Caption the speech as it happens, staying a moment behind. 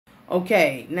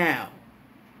Okay, now,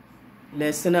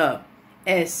 listen up.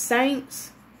 As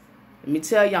saints, let me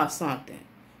tell y'all something.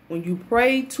 When you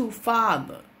pray to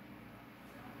Father,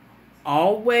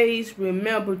 always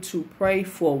remember to pray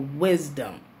for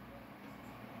wisdom.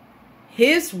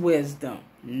 His wisdom,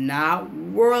 not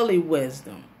worldly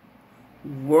wisdom.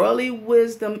 Worldly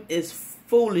wisdom is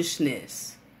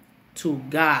foolishness to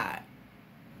God.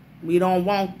 We don't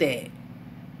want that.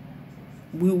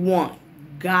 We want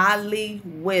godly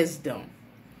wisdom,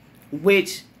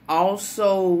 which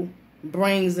also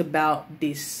brings about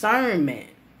discernment.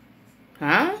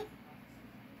 Huh?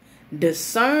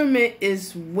 Discernment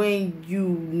is when you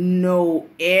know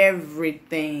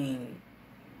everything.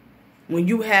 When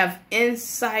you have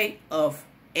insight of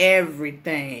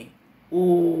everything.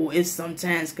 Ooh, it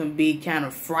sometimes can be kind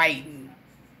of frightening.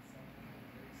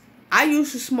 I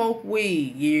used to smoke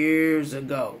weed years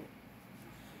ago.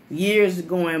 Years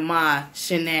ago in my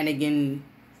shenanigan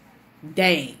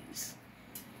days.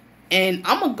 And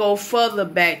I'm going to go further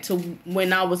back to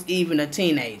when I was even a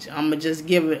teenager. I'm going to just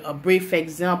give it a brief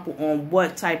example on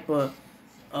what type of,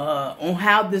 on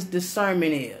how this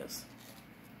discernment is.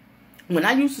 When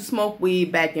I used to smoke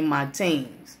weed back in my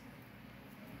teens,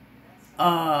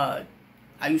 I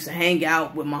used to hang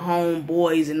out with my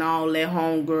homeboys and all that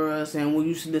homegirls, and we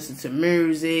used to listen to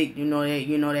music,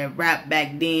 that rap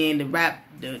back then,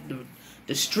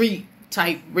 the street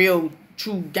type, real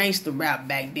true gangster rap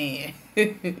back then.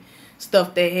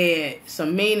 Stuff that had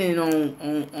some meaning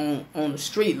on the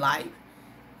street life.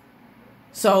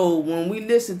 So when we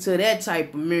listened to that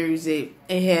type of music,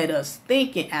 it had us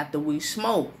thinking after we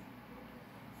smoked.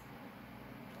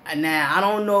 And now, I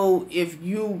don't know if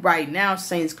you right now,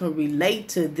 saints, can relate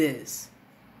to this.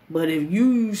 But if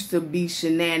you used to be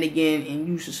shenanigan and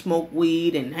used to smoke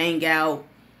weed and hang out.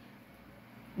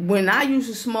 When I used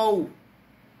to smoke,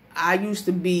 I used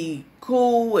to be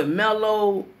cool and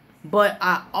mellow. But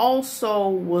I also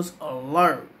was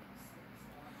alert.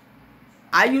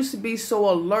 I used to be so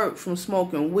alert from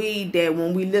smoking weed that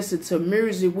when we listened to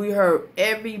music, we heard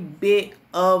every bit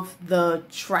of the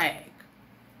track.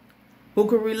 Who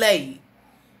can relate?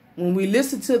 When we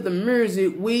listen to the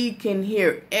music, we can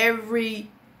hear every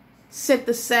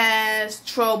synthesized,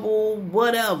 treble,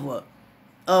 whatever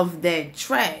of that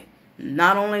track.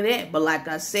 Not only that, but like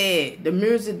I said, the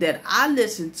music that I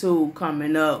listened to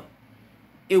coming up,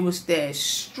 it was that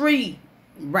street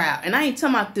rap. And I ain't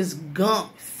talking about this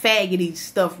gunk, faggoty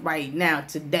stuff right now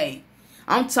today.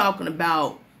 I'm talking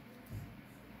about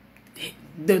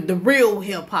the real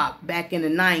hip-hop back in the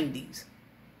 90s.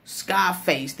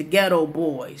 Scarface, the Ghetto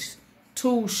Boys,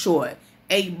 Too Short,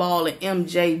 8 Ball and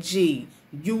MJG,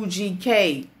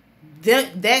 UGK,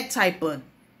 that type of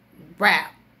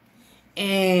rap.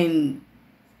 And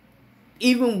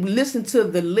even listen to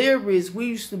the lyrics, we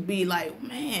used to be like,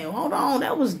 man, hold on,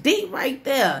 that was deep right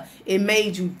there. It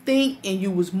made you think, and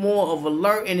you was more of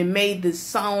alert, and it made the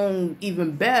song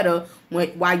even better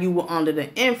while you were under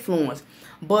the influence.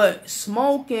 But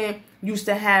smoking used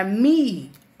to have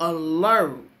me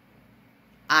alert.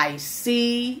 I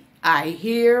see, I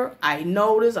hear, I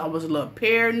notice. I was a little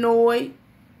paranoid.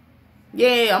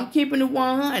 Yeah, I'm keeping it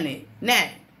 100.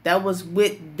 Now, that was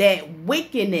with that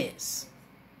wickedness.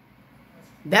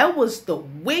 That was the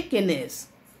wickedness.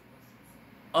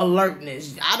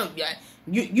 Alertness.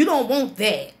 You don't want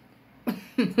that.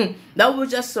 That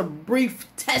was just a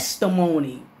brief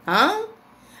testimony. Huh?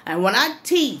 And when I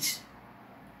teach,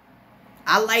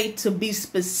 I like to be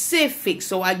specific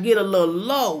so I get a little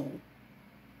low.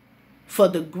 For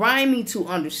the grimy to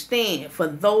understand. For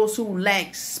those who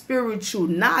lack spiritual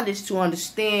knowledge to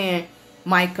understand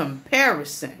my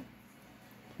comparison.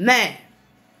 Now,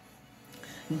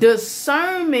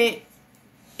 discernment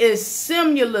is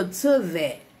similar to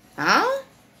that. Huh?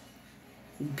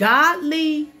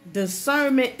 Godly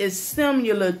discernment is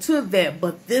similar to that.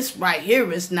 But this right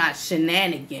here is not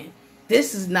shenanigan.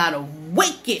 This is not a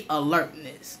wicked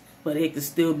alertness. But it can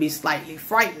still be slightly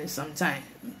frightening sometimes.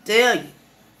 I tell you.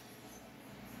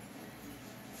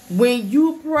 When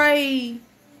you pray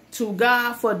to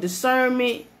God for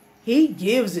discernment, He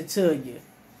gives it to you.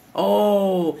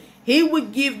 Oh, He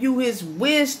would give you His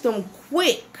wisdom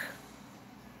quick.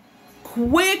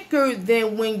 Quicker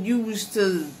than when you used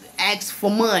to ask for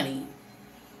money.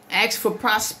 Ask for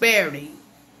prosperity.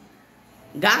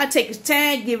 God take His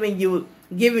time giving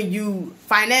you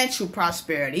financial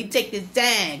prosperity. He take His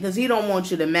time because He don't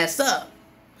want you to mess up.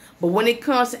 But when it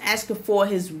comes to asking for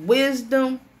His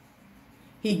wisdom,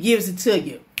 He gives it to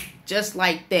you. Just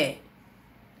like that.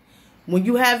 When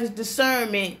you have His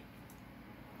discernment,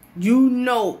 you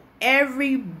know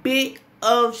every bit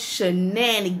of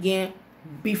shenanigan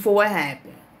before it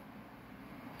happened.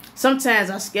 Sometimes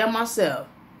I scare myself.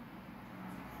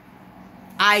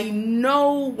 I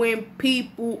know when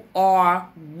people are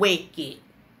wicked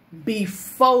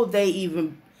before they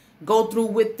even go through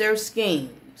with their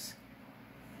schemes.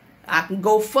 I can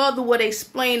go further with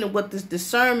explaining what this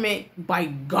discernment by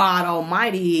God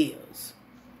Almighty is.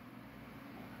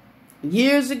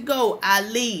 Years ago,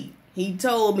 Ali, he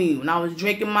told me when I was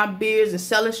drinking my beers and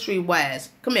selling streetwise,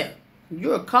 come here,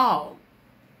 you're called.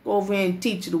 Go over here and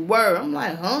teach the word. I'm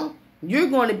like, huh?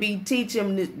 You're going to be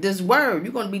teaching this word.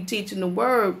 You're going to be teaching the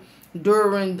word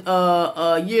during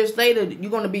years later.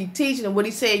 You're going to be teaching. And what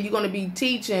he said, you're going to be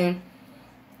teaching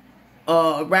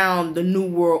around the New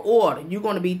World Order. You're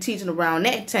going to be teaching around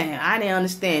that time. I didn't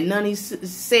understand none he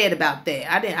said about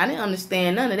that. I didn't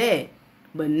understand none of that.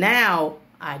 But now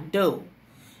I do.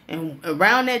 And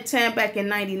around that time back in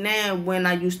 99, when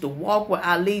I used to walk with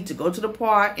Ali to go to the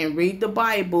park and read the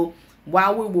Bible,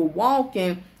 while we were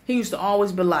walking, he used to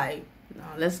always be like, no,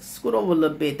 let's scoot over a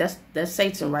little bit. That's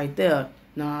Satan right there.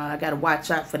 No, I got to watch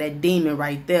out for that demon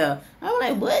right there. I'm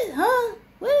like, what? Huh?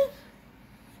 What?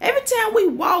 Every time we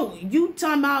walk, you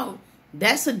talking about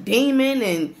that's a demon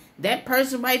and that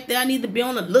person right there, I need to be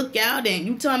on the lookout, and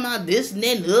you talking about this and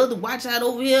that and the other, watch out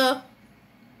over here.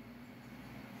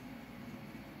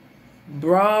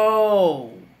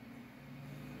 Bro.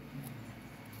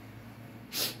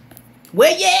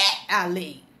 Where you at,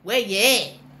 Ali? Where you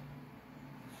at?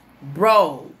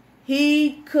 Bro,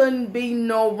 he couldn't be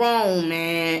no wrong,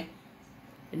 man.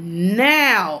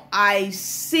 Now I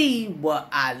see what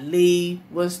Ali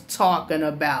was talking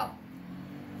about.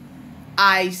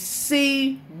 I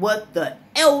see what the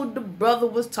elder brother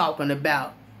was talking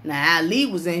about. Now, Ali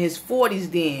was in his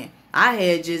 40s then. I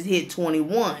had just hit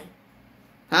 21.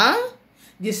 Huh?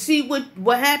 You see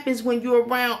what happens when you're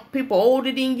around people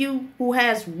older than you who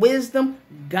has wisdom,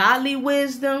 godly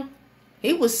wisdom?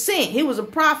 He was sent. He was a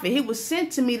prophet. He was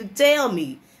sent to me to tell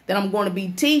me that I'm going to be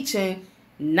teaching,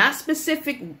 not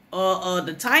specific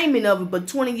the timing of it, but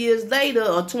 20 years later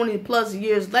or 20 plus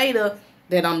years later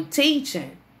that I'm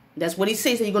teaching. That's what he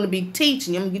says. So you're going to be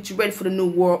teaching. I'm going to get you ready for the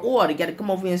New World Order. You got to come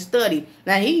over here and study.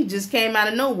 Now, he just came out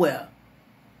of nowhere.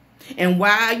 And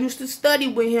while I used to study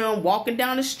with him, walking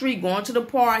down the street, going to the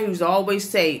park, he used to always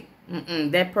say,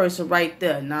 that person right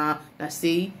there. Now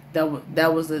see,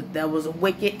 that was a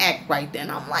wicked act right there.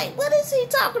 And I'm like, what is he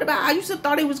talking about? I used to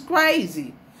thought he was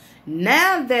crazy.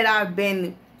 Now that I've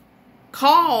been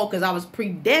called, because I was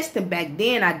predestined back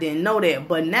then, I didn't know that.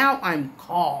 But now I'm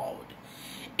called.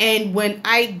 And when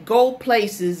I go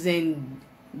places and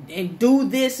do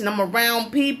this and I'm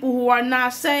around people who are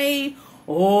not saved,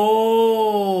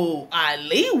 oh,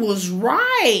 Ali was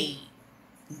right.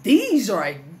 These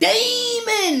are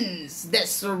demons that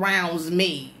surrounds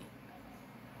me.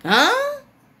 Huh?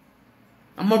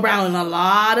 I'm around a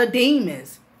lot of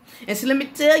demons. And so let me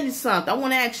tell you something. I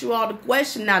want to ask you all the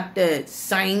question out there,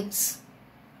 saints.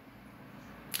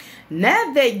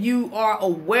 Now that you are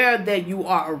aware that you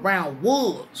are around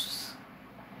wolves,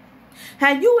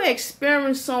 have you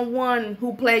experienced someone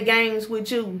who play games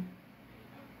with you?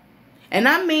 And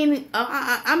I mean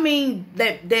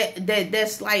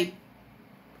that's like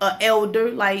an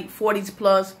elder, like 40s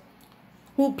plus,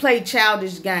 who play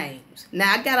childish games.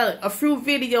 Now, I got a few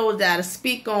videos that I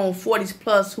speak on 40s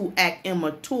plus who act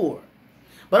immature.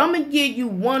 But I'm going to give you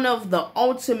one of the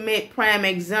ultimate prime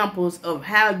examples of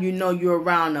how you know you're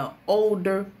around an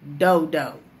older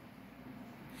dodo.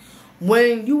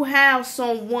 When you have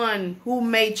someone who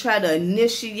may try to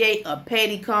initiate a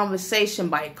petty conversation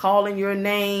by calling your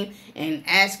name and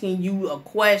asking you a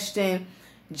question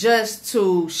just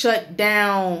to shut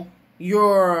down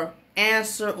your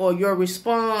answer or your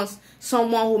response,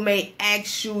 someone who may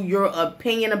ask you your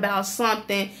opinion about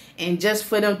something and just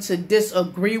for them to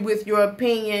disagree with your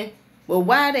opinion. Well,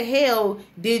 why the hell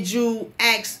did you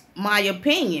ask my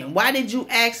opinion? Why did you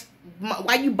ask,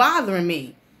 why you bothering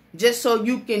me? Just so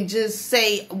you can just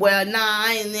say, well, nah.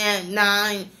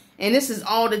 And this is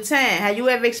all the time. Have you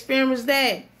ever experienced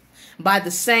that? By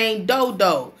the same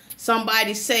dodo.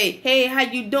 Somebody say, hey, how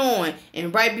you doing?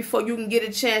 And right before you can get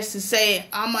a chance to say,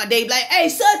 they like, hey,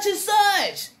 such and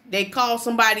such. They call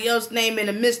somebody else's name in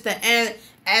the midst of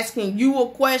asking you a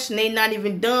question. They not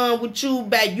even done with you,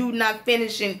 but you not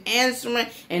finishing answering.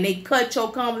 And they cut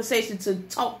your conversation to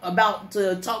talk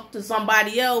to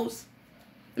somebody else.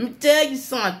 Let me tell you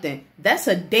something. That's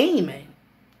a demon.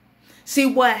 See,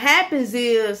 what happens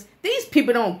is these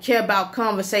people don't care about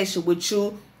conversation with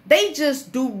you. They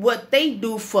just do what they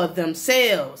do for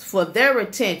themselves, for their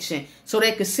attention, so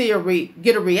they can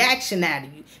get a reaction out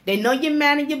of you. They know you're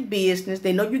minding your business.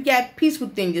 They know you got peace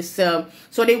within yourself,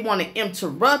 so they want to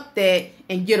interrupt that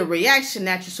and get a reaction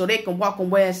at you so they can walk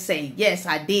away and say, yes,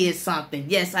 I did something.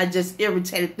 Yes, I just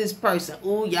irritated this person.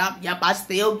 Ooh, yup, I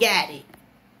still got it.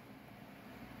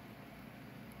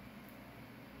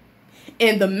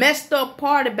 And the messed up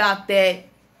part about that,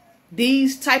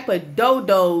 these type of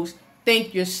dodos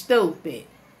think you're stupid.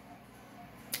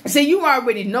 See, you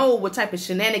already know what type of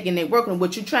shenanigan they're working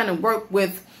with. You're trying to work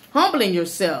with humbling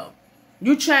yourself.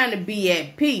 You're trying to be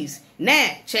at peace.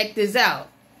 Now, check this out.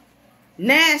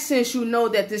 Now, since you know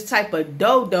that this type of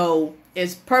dodo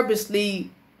is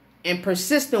purposely and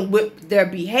persistent with their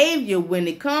behavior when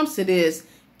it comes to this,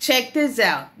 check this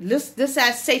out. This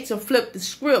how Satan flipped the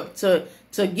script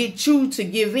to get you to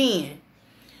give in.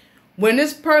 When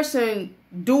this person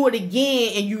do it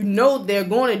again and you know they're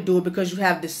going to do it because you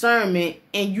have discernment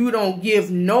and you don't give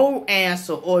no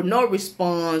answer or no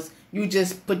response, you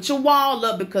just put your wall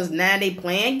up because now they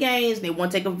playing games. They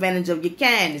want to take advantage of your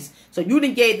kindness. So you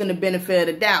done gave them the benefit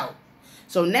of the doubt.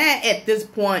 So now at this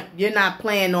point, you're not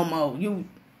playing no more.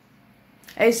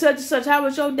 Hey, such and such, how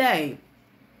was your day?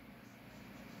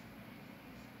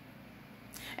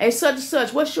 Hey, such and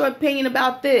such, what's your opinion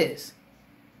about this?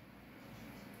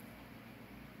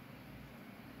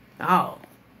 Oh,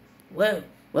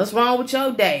 what's wrong with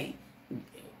your day?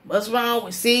 What's wrong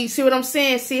with, see what I'm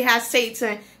saying? See how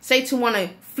Satan want to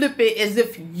flip it as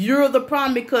if you're the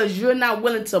problem because you're not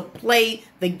willing to play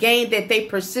the game that they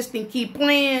persist and keep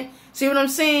playing. See what I'm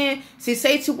saying? See,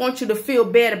 Satan wants you to feel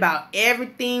bad about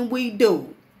everything we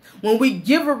do. When we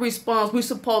give a response, we're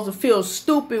supposed to feel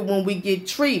stupid when we get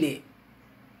treated.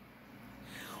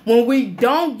 When we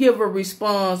don't give a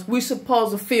response, we're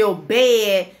supposed to feel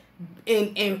bad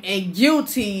and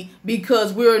guilty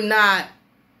because we're not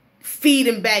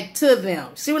feeding back to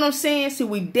them. See what I'm saying? See,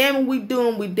 we damn what we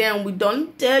doing, we damn what we don't. Let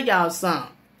me tell y'all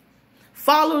something.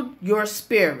 Follow your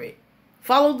spirit.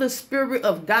 Follow the spirit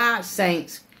of God,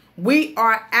 saints. We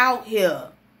are out here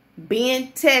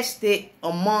being tested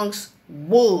amongst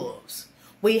wolves.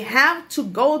 We have to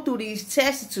go through these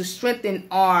tests to strengthen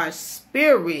our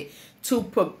spirit, to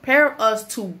prepare us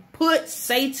to put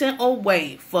Satan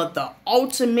away for the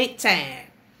ultimate time.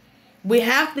 We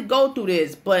have to go through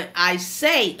this, but I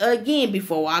say again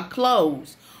before I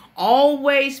close,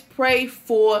 always pray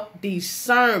for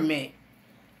discernment.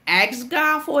 Ask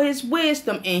God for his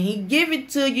wisdom and he give it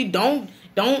to you. Don't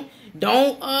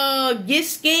get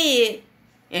scared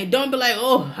and don't be like,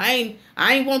 oh, I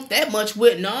ain't want that much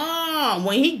with. No,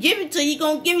 when he give it to you, he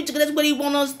gonna give it to you. That's what he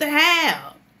want us to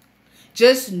have.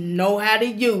 Just know how to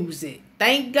use it.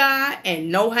 Thank God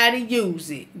and know how to use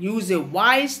it. Use it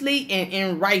wisely and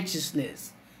in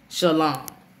righteousness. Shalom.